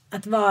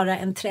 att vara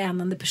en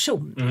tränande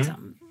person.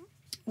 Liksom.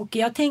 Och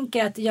jag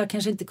tänker att jag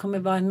kanske inte kommer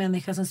vara en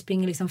människa som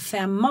springer liksom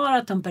 5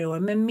 maraton per år.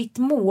 Men mitt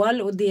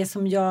mål och det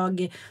som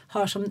jag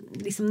har som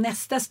liksom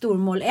nästa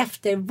stormål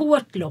efter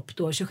vårt lopp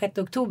då, 26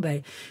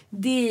 oktober.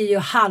 Det är ju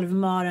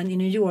halvmaran i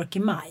New York i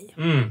maj.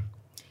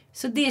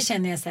 Så det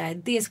känner jag så här,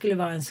 det skulle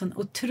vara en sån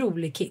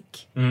otrolig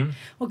kick.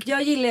 Och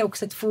jag gillar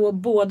också att få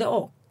både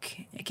och.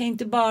 Jag kan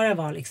inte bara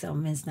vara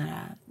liksom en sån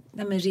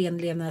här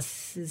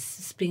renlevnads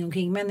spring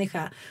omkring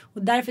människa.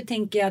 Och därför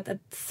tänker jag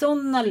att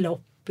sådana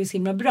lopp är så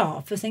himla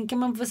bra. För sen kan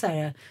man få så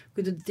här,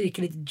 gå ut och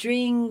dricka lite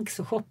drinks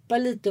och shoppa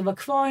lite och vara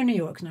kvar i New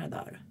York några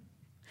dagar.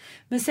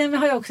 Men sen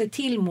har jag också ett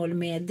till mål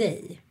med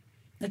dig.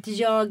 Att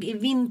jag i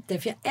vinter,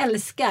 för jag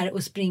älskar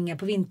att springa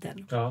på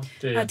vintern. Ja,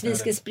 att vi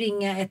ska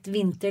springa ett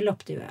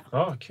vinterlopp, du och jag.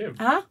 Ja, kul.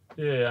 Ja.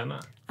 Det gör jag gärna.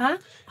 Ja.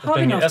 Har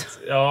vi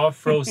något?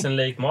 Frozen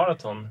Lake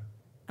Marathon.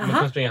 Man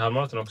kan springa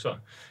halvmaraton också.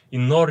 I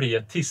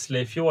Norge,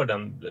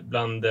 Tisleyfjorden,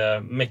 bland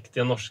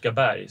mäktiga norska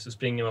berg, så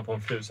springer man på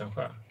en frusen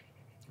sjö.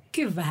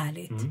 Gud vad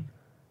härligt.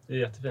 Det är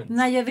jättefint.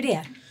 När gör vi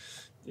det?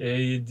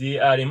 Det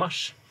är i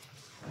mars.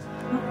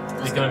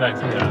 Det kan vi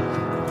verkligen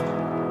göra.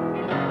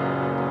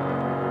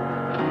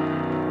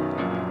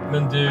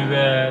 Men du,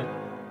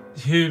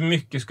 hur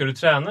mycket ska du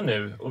träna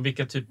nu? Och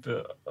vilka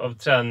typer av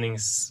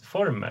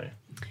träningsformer?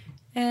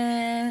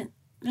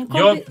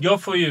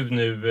 Jag får ju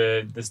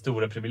nu det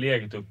stora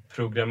privilegiet att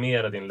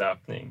programmera din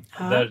löpning.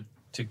 Ja. Där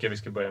tycker jag vi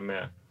ska börja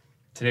med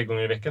 3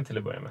 gånger i veckan till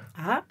att börja med.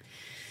 Ja.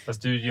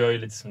 Fast du gör ju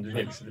lite som du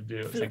vill, så det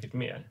blir säkert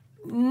mer.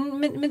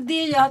 Men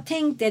det jag har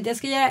tänkt är att jag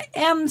ska göra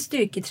en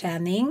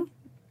styrketräning,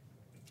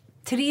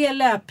 3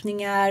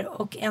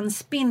 löpningar och en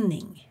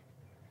spinning.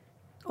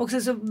 Och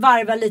så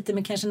varva lite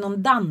med kanske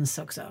någon dans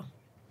också.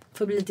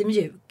 För att bli lite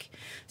mjuk.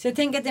 Så jag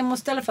tänker att jag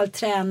måste i alla fall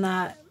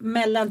träna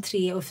mellan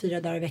 3 och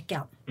 4 dagar i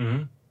veckan.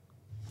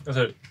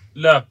 Alltså,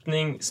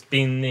 löpning,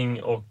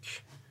 spinning och...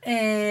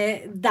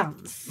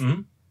 dans.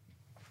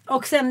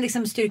 Och sen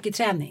liksom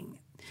styrketräning.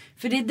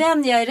 För det är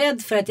den jag är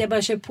rädd för, att jag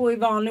bara kör på i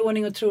vanlig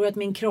ordning och tror att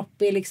min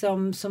kropp är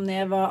liksom som när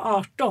jag var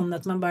 18.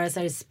 Att man bara så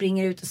här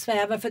springer ut och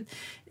svävar. För att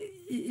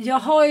jag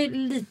har ju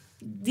lite...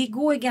 Det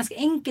går ganska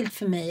enkelt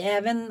för mig.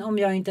 Även om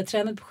jag inte har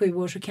tränat på 7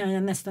 år så kan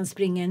jag nästan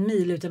springa 1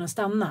 mil utan att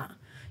stanna.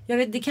 Jag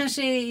vet, det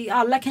kanske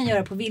alla kan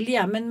göra på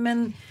vilja.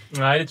 Men...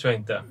 Nej, det tror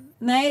jag inte.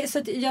 Nej, så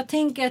att jag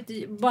tänker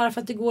att bara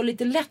för att det går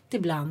lite lätt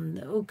ibland.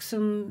 Och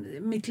som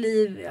mitt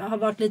liv har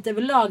varit lite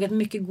överlag, att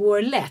mycket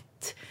går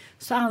lätt.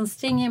 Så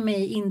anstränger jag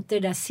mig inte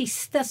det där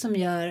sista som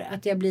gör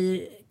att jag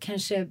blir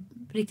kanske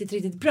riktigt,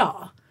 riktigt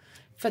bra.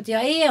 För att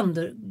jag är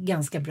ändå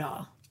ganska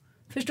bra.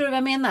 Förstår du vad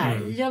jag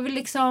menar? Jag vill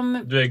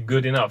liksom... Du är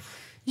good enough.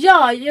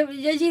 Ja,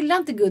 jag gillar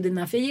inte good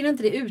enough. Jag gillar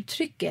inte det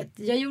uttrycket.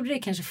 Jag gjorde det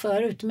kanske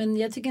förut. Men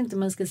jag tycker inte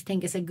man ska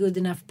tänka sig good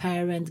enough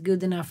parent,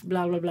 good enough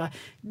bla bla bla.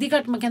 Det är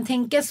klart att man kan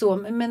tänka så.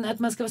 Men att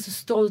man ska vara så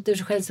stolt över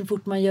sig själv så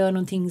fort man gör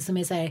någonting som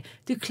är så här,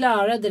 du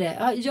klarade det.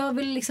 Ja, jag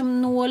vill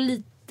liksom nå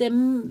lite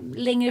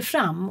längre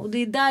fram. Och det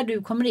är där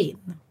du kommer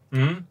in.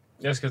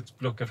 Jag ska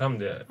plocka fram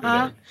det.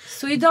 Ja,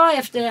 så idag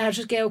efter det här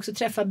så ska jag också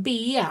träffa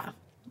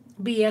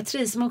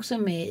Beatrice som också är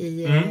med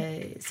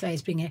i Sverige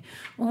springer.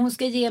 Och hon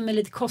ska ge mig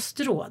lite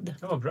kostråd.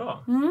 Ja,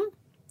 bra.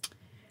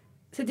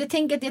 Så att jag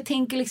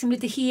tänker liksom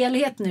lite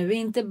helhet nu.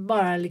 Inte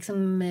bara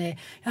liksom...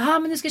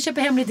 men nu ska jag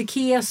köpa hem lite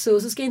keso.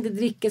 Och så ska jag inte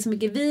dricka så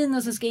mycket vin.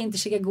 Och så ska jag inte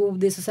käka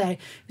godis och så här.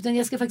 Utan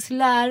jag ska faktiskt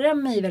lära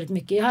mig väldigt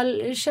mycket. Jag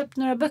har köpt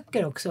några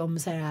böcker också om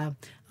så här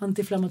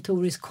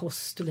antiinflammatorisk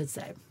kost och lite så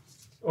här.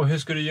 Och hur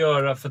ska du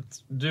göra? För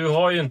att du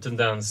har ju en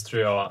tendens,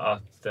 tror jag,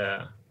 att...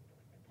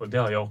 Och det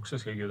har jag också,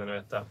 ska gudarna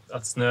veta.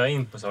 Att snöa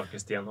in på saker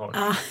stenhårt.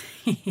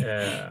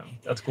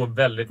 Att gå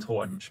väldigt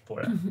hårt på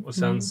det. Och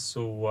sen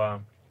så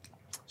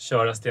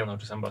köra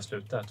stenhårt och sen bara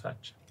sluta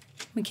tvärt.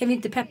 Men kan vi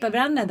inte peppa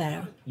varandra där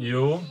då?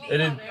 Jo,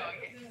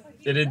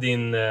 är det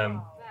din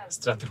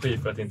strategi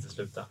för att inte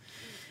sluta?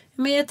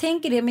 Men jag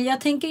tänker det. Men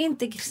jag tänker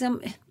inte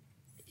liksom...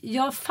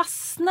 Jag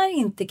fastnar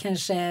inte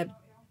kanske...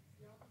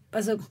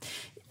 Alltså...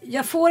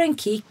 Jag får en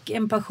kick,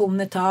 en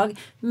passion ett tag.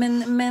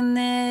 Men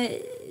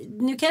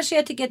nu kanske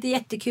jag tycker att det är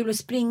jättekul att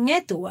springa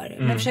ett år.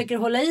 Jag försöker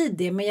hålla i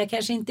det. Men jag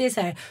kanske inte är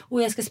så här,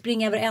 jag ska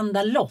springa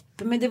varenda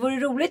lopp. Men det vore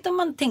roligt om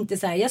man tänkte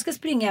så här, jag ska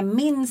springa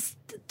minst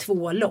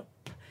 2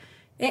 lopp.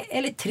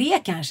 Eller 3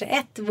 kanske.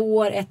 1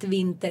 vår, 1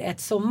 vinter, 1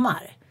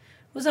 sommar.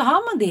 Och så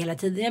har man det hela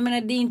tiden. Jag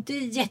menar, det är inte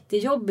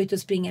jättejobbigt att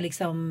springa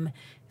liksom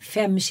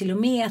 5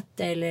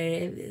 kilometer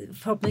eller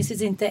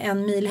förhoppningsvis inte 1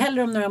 mil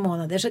heller om några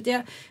månader. Så att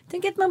jag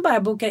tänker att man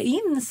bara bokar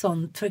in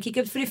sånt för att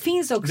kicka upp. För det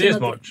finns också... Det är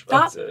smart.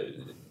 Att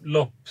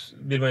lopp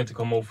vill man inte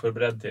komma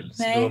oförberedd till.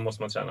 Så då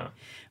måste man träna.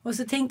 Och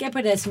så tänker jag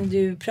på det som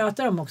du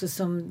pratar om också,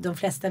 som de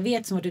flesta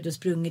vet som varit ute och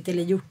sprungit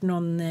eller gjort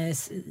någon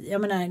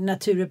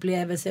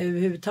naturupplevelse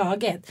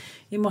överhuvudtaget.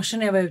 I morse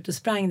när jag var ute och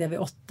sprang där vid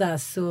 8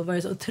 så var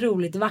det så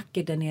otroligt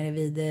vackert där nere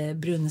vid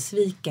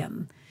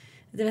Brunnsviken.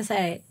 Det var så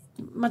här,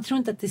 man tror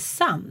inte att det är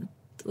sant.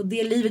 Och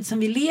det livet som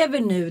vi lever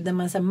nu, där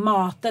man så här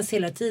matas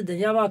hela tiden.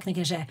 Jag vaknar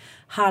kanske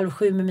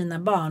 6:30 med mina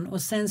barn.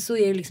 Och sen så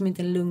är det liksom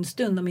inte en lugn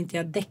stund om inte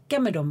jag däckar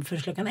med dem för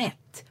klockan 1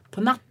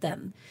 på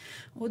natten.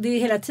 Och det är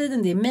hila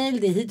tiden, det är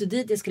mejl, det är hit och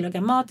dit, jag ska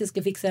laga mat, jag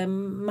ska fixa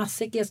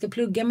matsäckar, jag ska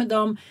plugga med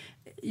dem.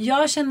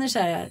 Jag känner så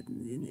här,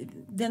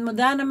 den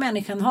moderna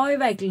människan har ju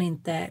verkligen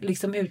inte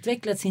liksom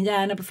utvecklat sin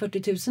hjärna på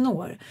 40 000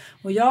 år.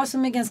 Och jag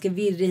som är ganska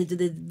virrig hit och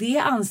dit, det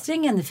är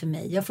ansträngande för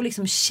mig. Jag får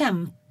liksom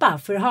kämpa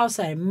för att ha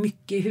så här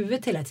mycket i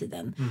huvudet hela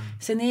tiden.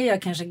 Sen är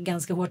jag kanske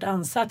ganska hårt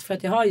ansatt för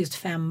att jag har just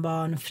 5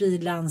 barn,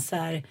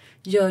 frilansar,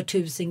 gör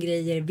 1000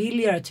 grejer, vill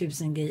göra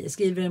 1000 grejer,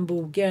 skriver en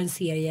bok, gör en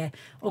serie.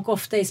 Och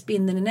ofta är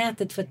spindeln i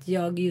nätet för att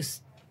jag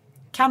just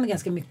kan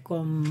ganska mycket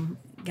om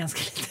ganska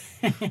lite.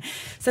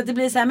 Så att det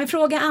blir så här, men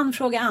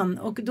fråga an.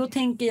 Och då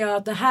tänker jag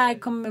att det här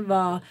kommer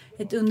vara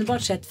ett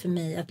underbart sätt för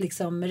mig att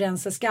liksom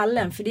rensa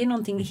skallen. För det är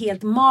någonting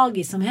helt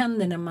magiskt som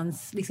händer när man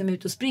liksom är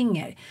ute och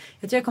springer.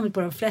 Jag tror jag har kommit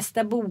på de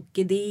flesta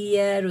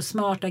bokidéer och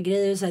smarta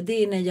grejer och så här.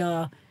 Det är när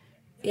jag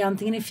är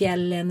antingen i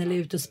fjällen eller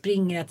ute och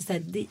springer. Att det, så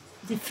här,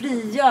 det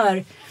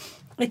frigör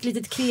ett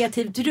litet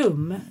kreativt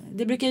rum.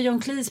 Det brukar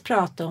John Cleese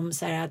prata om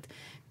så här, att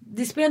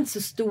det spelar inte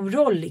så stor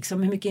roll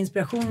liksom, hur mycket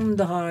inspiration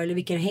du har eller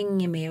vilka du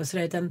hänger med och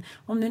sådär, utan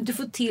om du inte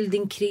får till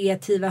din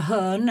kreativa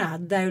hörna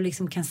där du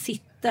liksom kan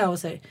sitta och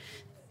så här,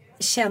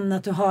 känna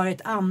att du har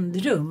ett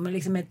andrum,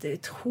 liksom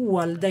ett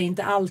hål där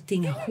inte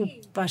allting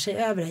hopar sig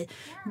över dig,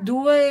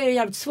 då är det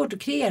jävligt svårt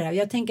att kreera.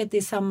 Jag tänker att det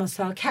är samma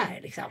sak här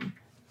liksom.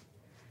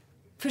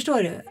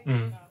 Förstår du?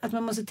 Att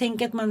man måste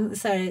tänka att man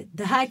så här,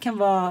 det här kan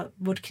vara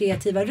vårt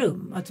kreativa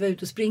rum, att vara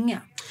ute och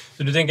springa.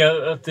 Så du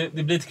tänker att det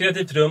blir ett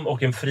kreativt rum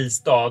och en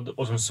fristad,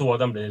 och som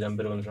sådan blir den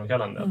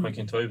beroendeframkallande. Att man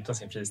kan inte vara utan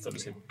sin fristad och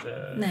sitt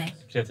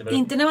kreativa rum.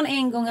 Inte när man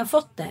en gång har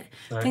fått det.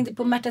 Jag tänkte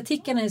på Märta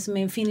Tikkanen som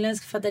är en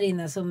finländsk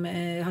författarinna som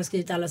har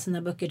skrivit alla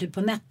sina böcker typ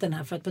på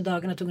nätterna. För att på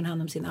dagarna tog hon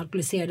hand om sin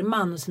alkoholiserade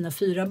man och sina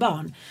 4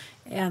 barn.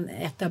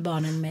 Ett av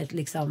barnen med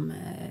liksom,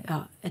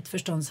 ett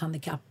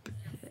förståndshandikapp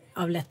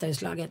av lättare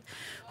slaget.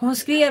 Hon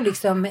skrev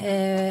liksom,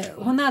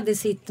 hon hade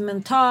sitt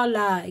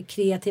mentala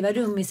kreativa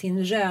rum i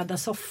sin röda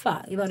soffa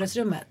i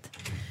vardagsrummet.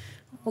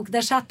 Och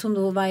där satt hon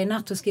då varje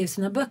natt och skrev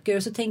sina böcker.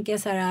 Och så tänker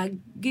jag så här,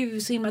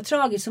 gud så himla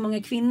tragiskt, så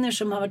många kvinnor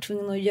som har varit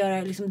tvungna att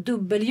göra liksom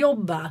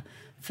dubbeljobba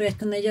för att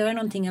kunna göra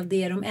någonting av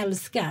det de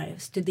älskar.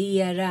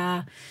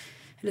 Studera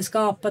eller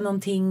skapa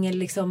någonting eller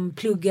liksom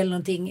plugga eller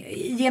någonting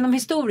genom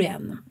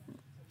historien.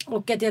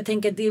 Och att jag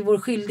tänker att det är vår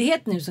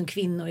skyldighet nu som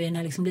kvinnor i den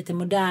här liksom lite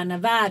moderna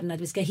världen,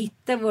 att vi ska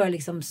hitta våra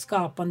liksom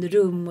skapande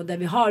rum och där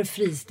vi har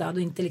fristad och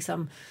inte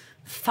liksom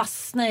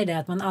fastna i det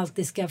att man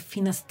alltid ska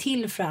finnas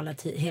till för alla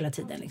hela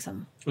tiden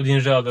liksom. Och din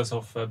röda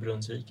soffa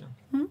Brunnsviken.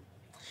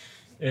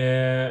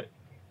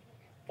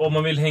 Om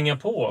man vill hänga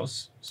på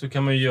oss så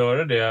kan man ju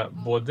göra det,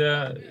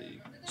 både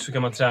så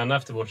kan man träna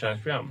efter vårt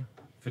träningsprogram.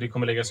 För det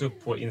kommer läggas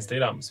upp på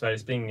Instagram, Sverige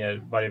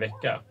springer varje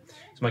vecka.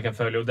 Så man kan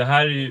följa, och det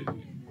här är ju,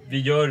 vi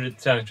gör ett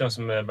träningsprogram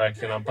som är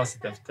verkligen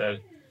anpassat efter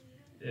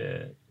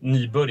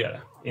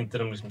nybörjare. Inte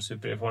de liksom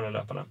supererfarna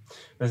löparna.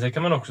 Men sen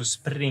kan man också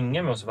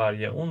springa med oss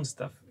varje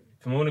onsdag.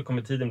 Förmodligen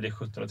kommer tiden bli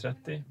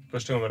 17.30.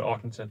 Första gången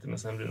var det 18.30 men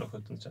sen blir det nog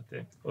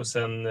 17.30. Och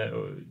sen,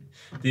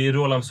 det är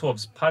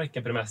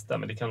Rålambshovsparken för det mesta,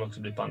 men det kan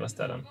också bli på andra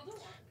ställen.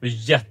 Det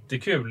var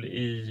jättekul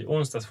i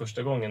onsdags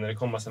första gången när det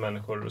kom massa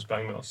människor och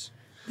sprang med oss.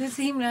 Det är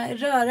så himla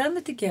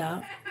rörande tycker jag.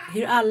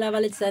 Hur alla var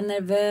lite så här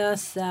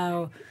nervösa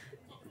och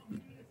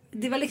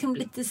det var liksom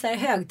lite så här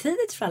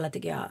högtidigt för alla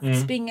tycker jag.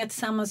 Att springa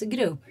tillsammans i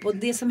grupp. Och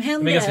det som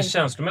händer... Men ganska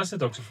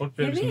känslomässigt också. Folk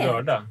blev liksom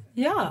rörda.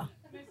 Ja.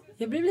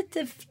 Jag blev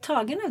lite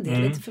tagen av det.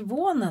 Lite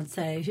förvånad.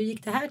 Så här, hur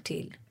gick det här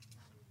till?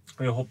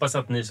 Och jag hoppas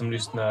att ni som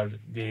lyssnar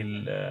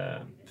vill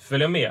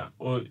följa med.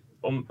 Och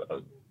om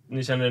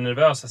ni känner er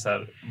nervösa så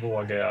här,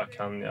 vågar jag,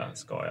 kan jag,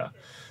 ska jag?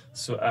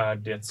 Så är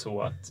det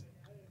så att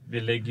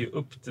vi lägger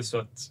upp det så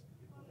att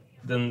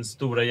den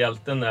stora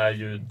hjälten är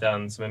ju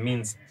den som är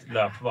minst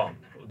löpvan.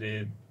 Och det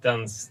är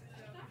dens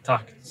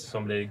takt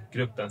som blir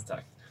gruppens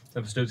takt.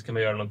 Sen på slutet kan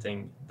man göra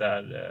någonting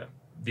där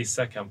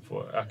vissa kan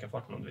få öka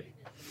farten om det vill.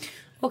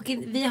 Och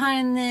vi har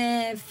en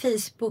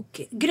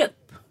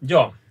Facebookgrupp.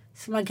 Ja.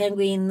 Så man kan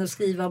gå in och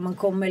skriva om man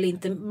kommer eller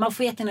inte. Man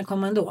får jättegärna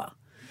komma ändå.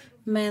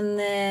 Men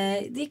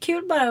det är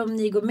kul bara om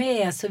ni går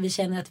med så vi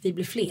känner att vi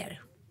blir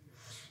fler.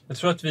 Jag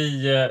tror att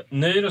vi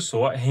nöjer oss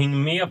så.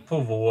 Häng med på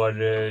vår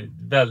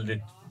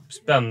väldigt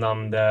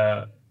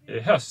spännande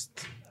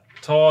höst.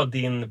 Ta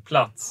din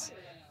plats.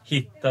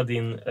 Hitta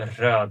din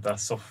röda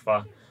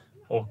soffa.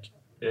 Och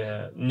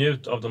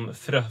njut av de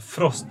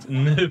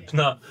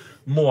frostnupna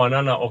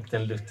morgnarna och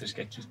den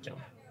lutherska kicken.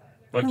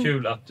 Vad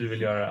kul att du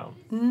vill göra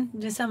det.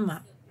 Detsamma.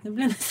 Nu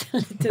blir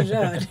nästan lite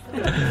rörd.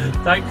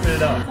 Tack för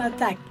idag. Ja,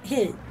 tack.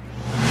 Hej.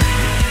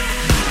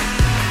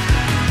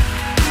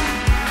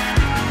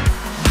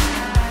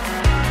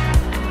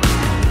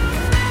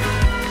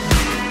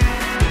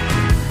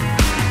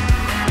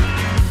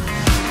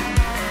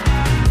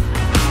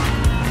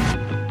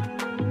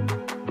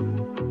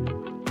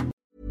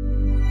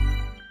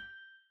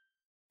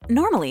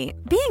 Normally,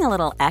 being a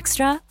little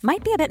extra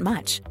might be a bit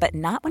much, but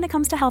not when it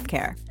comes to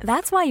healthcare.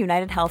 That's why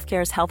United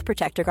Healthcare's Health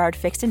Protector Guard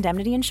fixed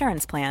indemnity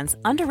insurance plans,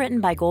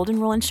 underwritten by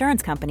Golden Rule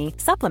Insurance Company,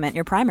 supplement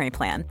your primary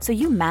plan so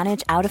you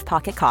manage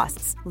out-of-pocket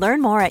costs.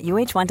 Learn more at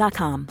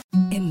uh1.com.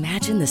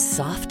 Imagine the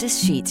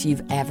softest sheets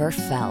you've ever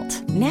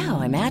felt.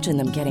 Now imagine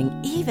them getting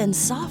even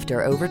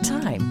softer over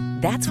time.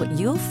 That's what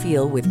you'll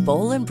feel with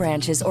Boll &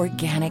 Branch's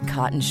organic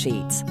cotton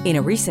sheets. In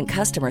a recent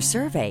customer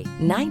survey,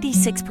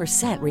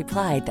 96%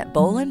 replied that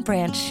Boll &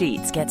 Branch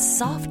sheets get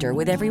softer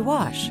with every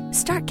wash.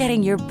 Start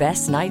getting your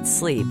best night's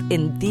sleep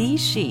in these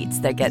sheets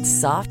that get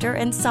softer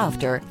and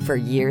softer for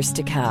years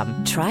to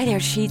come. Try their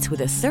sheets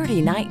with a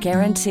 30-night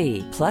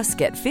guarantee. Plus,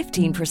 get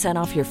 15%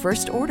 off your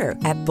first order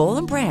at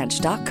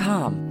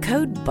bollandbranch.com.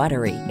 Code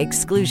BUTTERY.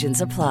 Exclusions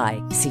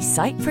apply. See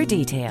site for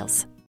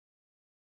details.